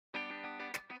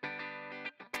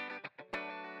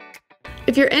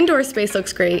If your indoor space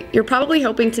looks great, you're probably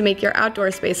hoping to make your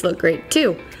outdoor space look great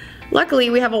too. Luckily,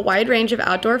 we have a wide range of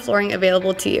outdoor flooring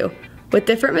available to you. With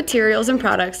different materials and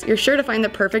products, you're sure to find the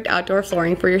perfect outdoor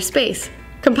flooring for your space.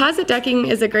 Composite decking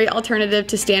is a great alternative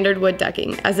to standard wood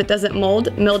decking, as it doesn't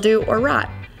mold, mildew, or rot.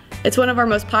 It's one of our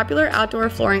most popular outdoor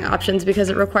flooring options because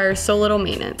it requires so little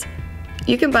maintenance.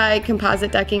 You can buy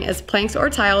composite decking as planks or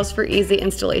tiles for easy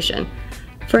installation.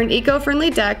 For an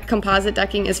eco-friendly deck, composite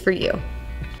decking is for you.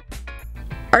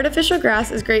 Artificial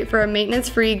grass is great for a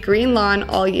maintenance-free green lawn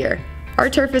all year. Our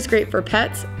turf is great for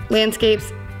pets,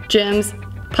 landscapes, gyms,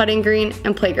 putting green,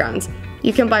 and playgrounds.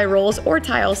 You can buy rolls or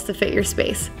tiles to fit your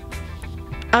space.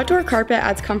 Outdoor carpet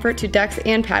adds comfort to decks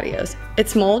and patios.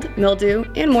 It's mold, mildew,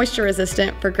 and moisture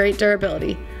resistant for great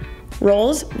durability.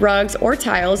 Rolls, rugs, or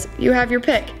tiles, you have your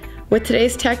pick. With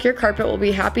today's tech, your carpet will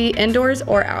be happy indoors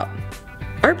or out.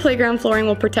 Our playground flooring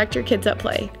will protect your kids at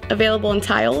play. Available in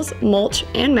tiles, mulch,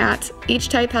 and mats, each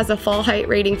type has a fall height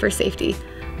rating for safety.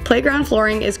 Playground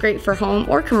flooring is great for home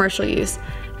or commercial use.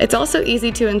 It's also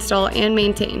easy to install and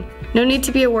maintain. No need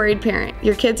to be a worried parent.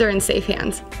 Your kids are in safe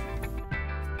hands.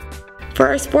 For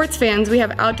our sports fans, we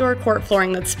have outdoor court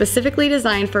flooring that's specifically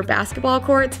designed for basketball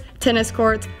courts, tennis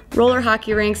courts, roller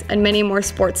hockey rinks, and many more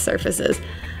sports surfaces.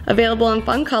 Available in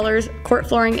fun colors, court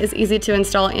flooring is easy to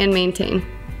install and maintain.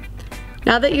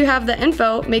 Now that you have the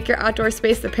info, make your outdoor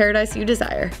space the paradise you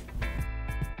desire.